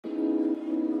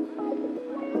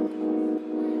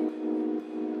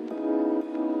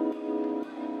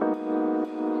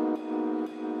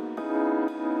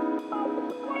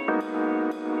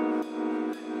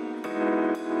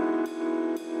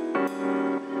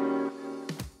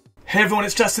Hey everyone,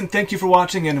 it's Justin. Thank you for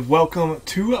watching and welcome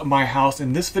to my house.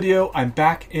 In this video, I'm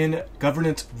back in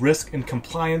governance, risk, and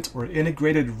compliance, or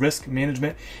integrated risk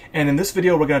management. And in this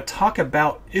video, we're going to talk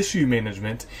about issue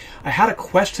management. I had a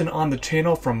question on the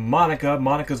channel from Monica.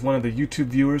 Monica's one of the YouTube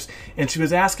viewers, and she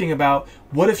was asking about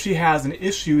what if she has an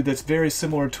issue that's very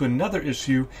similar to another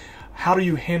issue. How do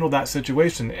you handle that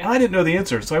situation? And I didn't know the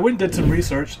answer, so I went and did some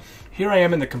research. Here I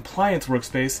am in the compliance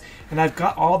workspace, and I've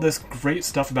got all this great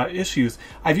stuff about issues.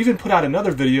 I've even put out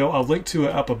another video, I'll link to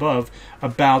it up above,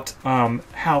 about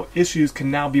how issues can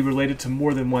now be related to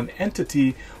more than one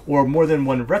entity or more than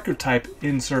one record type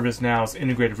in ServiceNow's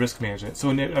integrated risk management. So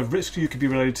a risk issue could be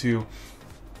related to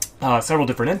several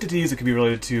different entities. It could be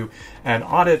related to an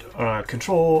audit,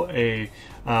 control, a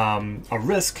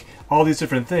risk, all these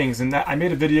different things. And I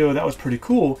made a video that was pretty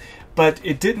cool, but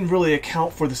it didn't really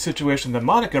account for the situation that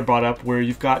Monica brought up, where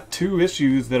you've got two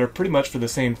issues that are pretty much for the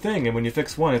same thing, and when you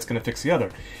fix one, it's going to fix the other.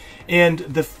 And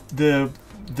the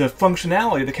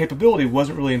functionality, the capability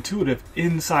wasn't really intuitive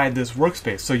inside this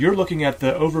workspace. So you're looking at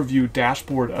the overview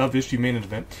dashboard of issue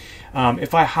management.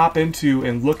 If I hop into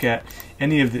and look at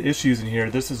any of the issues in here,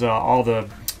 this is all the,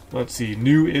 let's see,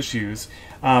 new issues.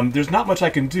 There's not much I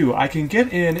can do. I can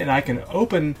get in and I can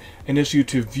open an issue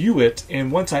to view it,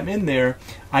 and once I'm in there,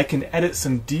 I can edit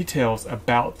some details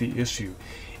about the issue.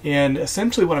 And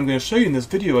essentially what I'm going to show you in this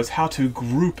video is how to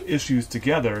group issues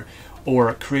together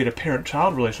or create a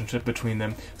parent-child relationship between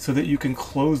them so that you can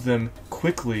close them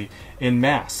quickly in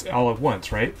mass all at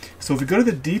once, right? So if we go to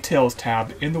the Details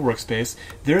tab in the workspace,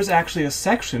 there's actually a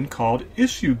section called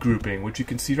Issue Grouping, which you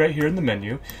can see right here in the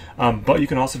menu, but you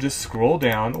can also just scroll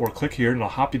down or click here and it'll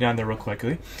hop you down there real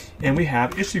quickly, and we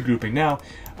have Issue Grouping. Now,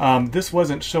 this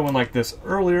wasn't showing like this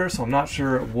earlier, so I'm not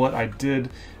sure what I did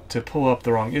to pull up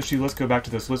the wrong issue. Let's go back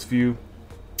to this list view,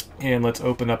 and let's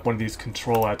open up one of these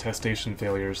control attestation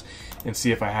failures and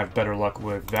see if I have better luck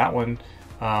with that one.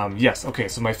 Yes, okay,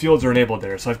 so my fields are enabled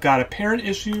there. So I've got a parent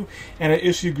issue and an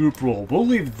issue group rule. We'll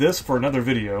leave this for another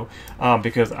video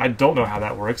because I don't know how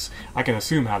that works. I can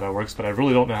assume how that works, but I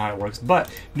really don't know how it works. But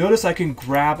notice I can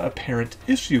grab a parent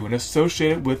issue and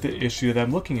associate it with the issue that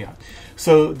I'm looking at.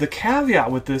 So the caveat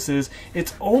with this is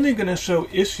it's only going to show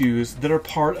issues that are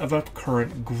part of a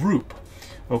current group.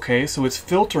 Okay, so it's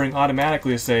filtering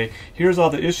automatically to say, here's all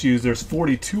the issues, there's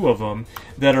 42 of them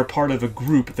that are part of a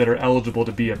group that are eligible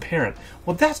to be a parent.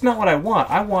 Well, that's not what I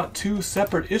want. I want two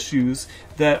separate issues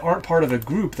that aren't part of a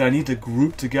group that I need to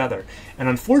group together. And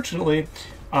unfortunately,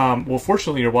 well,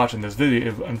 fortunately you're watching this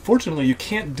video. Unfortunately, you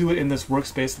can't do it in this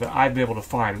workspace that I've been able to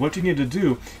find. What you need to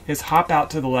do is hop out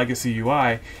to the legacy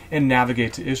UI and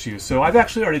navigate to issues. So I've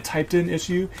actually already typed in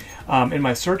issue in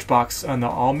my search box on the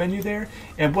all menu there.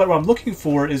 And what I'm looking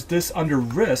for is this under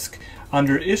risk.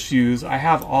 Under issues, I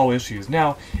have all issues.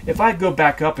 Now, if I go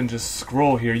back up and just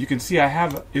scroll here, you can see I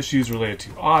have issues related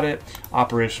to audit,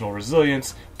 operational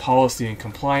resilience, policy and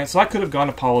compliance. So I could have gone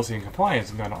to policy and compliance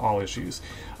and gone to all issues.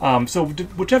 So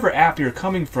whichever app you're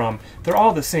coming from, they're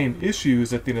all the same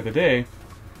issues at the end of the day.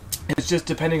 It's just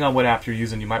depending on what app you're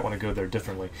using, you might want to go there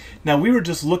differently. Now, we were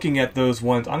just looking at those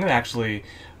ones. I'm going to actually,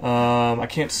 I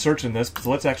can't search in this, so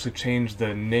let's actually change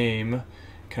the name.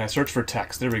 Can I search for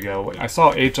text? There we go. I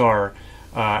saw HR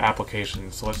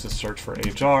applications, so let's just search for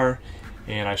HR,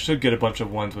 and I should get a bunch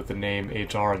of ones with the name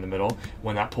HR in the middle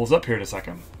when that pulls up here in a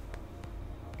second.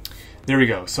 There we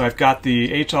go. So I've got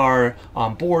the HR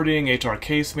onboarding, HR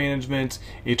case management,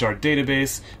 HR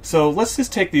database. So let's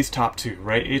just take these top two,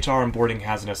 right? HR onboarding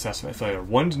has an assessment failure.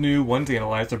 One's new, one's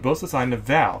analyzed. They're both assigned to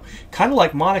Val. Kind of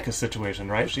like Monica's situation,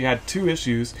 right? She had two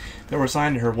issues that were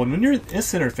assigned to her. When you're in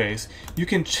this interface, you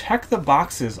can check the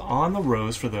boxes on the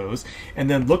rows for those, and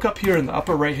then look up here in the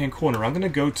upper right-hand corner. I'm going to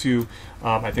go to,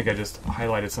 I think I just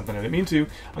highlighted something I didn't mean to.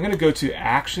 I'm going to go to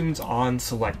Actions on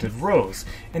Selected Rows.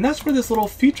 And that's where this little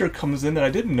feature comes in that I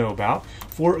didn't know about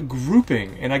for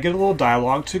grouping, and I get a little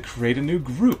dialog to create a new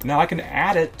group. Now I can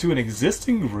add it to an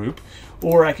existing group,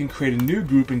 or I can create a new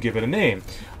group and give it a name.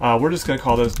 We're just going to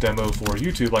call this demo for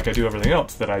YouTube, like I do everything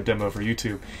else that I demo for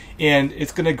YouTube. And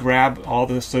it's going to grab all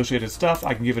the associated stuff.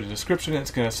 I can give it a description. It's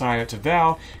going to assign it to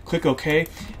Val. Click OK.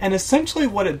 And essentially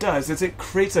what it does is it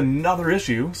creates another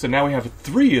issue. So now we have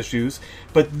 3 issues.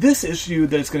 But this issue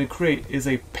that it's going to create is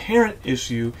a parent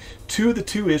issue to the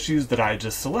 2 issues that I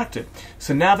just selected.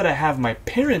 So now that I have my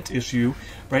parent issue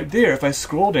right there, if I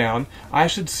scroll down, I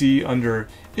should see under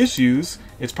issues,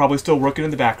 it's probably still working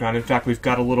in the background. In fact, we've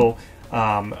got a little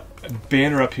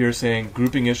banner up here saying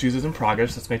grouping issues is in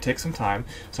progress. This may take some time.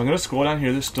 So I'm going to scroll down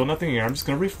here. There's still nothing here. I'm just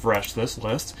going to refresh this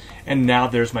list. And now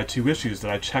there's my 2 issues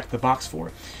that I checked the box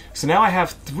for. So now I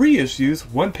have 3 issues,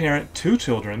 1 parent, 2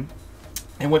 children.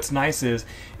 And what's nice is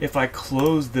if I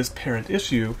close this parent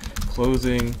issue,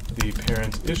 closing the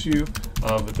parent issue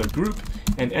of the group,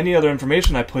 and any other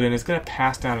information I put in is going to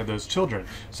pass down to those children.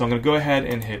 So I'm going to go ahead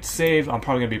and hit save. I'm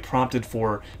probably going to be prompted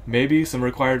for maybe some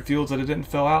required fields that I didn't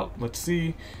fill out. Let's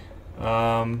see.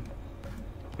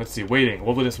 Waiting.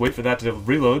 We'll just wait for that to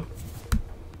reload.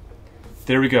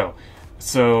 There we go.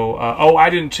 So, oh,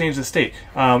 I didn't change the state.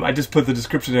 I just put the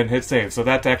description in and hit save. So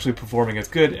that's actually performing as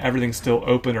good. Everything's still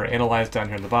open or analyzed down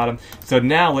here in the bottom. So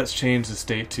now let's change the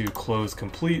state to close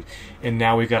complete. And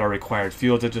now we've got our required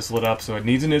fields that just lit up. So it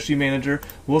needs an issue manager.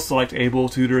 We'll select able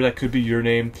tutor. That could be your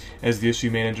name as the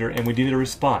issue manager. And we needed a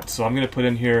response. So I'm going to put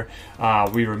in here,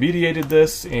 we remediated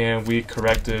this and we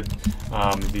corrected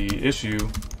the issue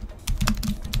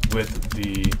with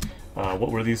the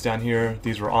what were these down here?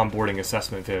 These were onboarding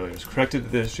assessment failures.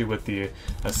 Corrected the issue with the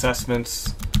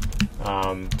assessments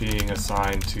being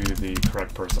assigned to the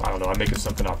correct person. I don't know, I'm making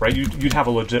something up, right? You'd have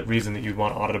a legit reason that you'd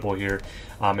want auditable here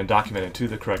and documented to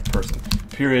the correct person,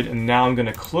 period. And now I'm going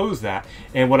to close that.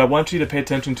 And what I want you to pay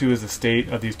attention to is the state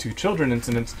of these two children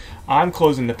incidents. I'm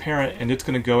closing the parent, and it's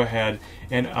going to go ahead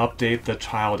and update the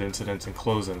child incidents and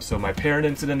close them. So my parent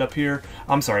incident up here,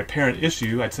 I'm sorry, parent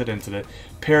issue, I said incident.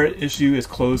 Parent issue is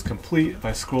closed complete. If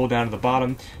I scroll down to the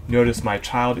bottom, notice my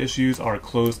child issues are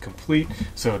closed complete.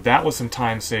 So that was some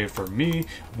time saved for me,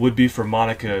 would be for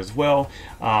Monica as well.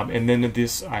 And then in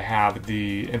this, I have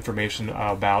the information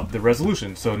about the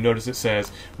resolution. So notice it says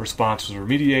response was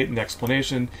remediate and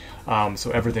explanation.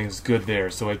 So everything's good there.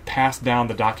 So it passed down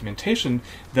the documentation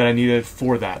that I needed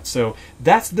for that. So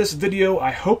that's this video.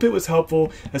 I hope it was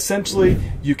helpful. Essentially,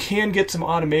 you can get some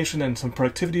automation and some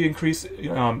productivity increase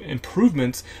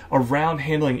improvements around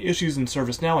handling issues in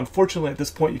ServiceNow. Unfortunately, at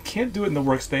this point, you can't do it in the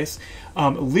workspace.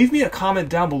 Leave me a comment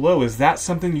down below. Is that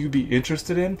something you'd be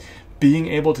interested in? Being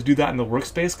able to do that in the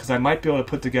workspace, because I might be able to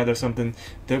put together something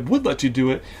that would let you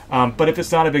do it. But if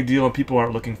it's not a big deal and people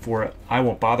aren't looking for it, I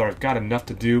won't bother. I've got enough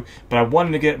to do. But I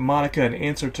wanted to get Monica an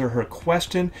answer to her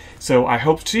question. So I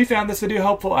hope she found this video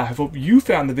helpful. I hope you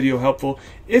found the video helpful.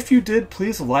 If you did,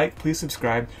 please like, please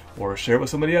subscribe, or share it with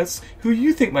somebody else who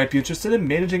you think might be interested in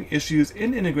managing issues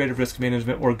in integrated risk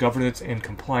management or governance and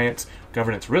compliance,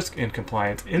 governance, risk, and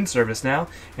compliance in ServiceNow.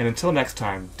 And until next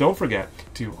time, don't forget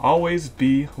to always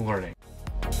be learning.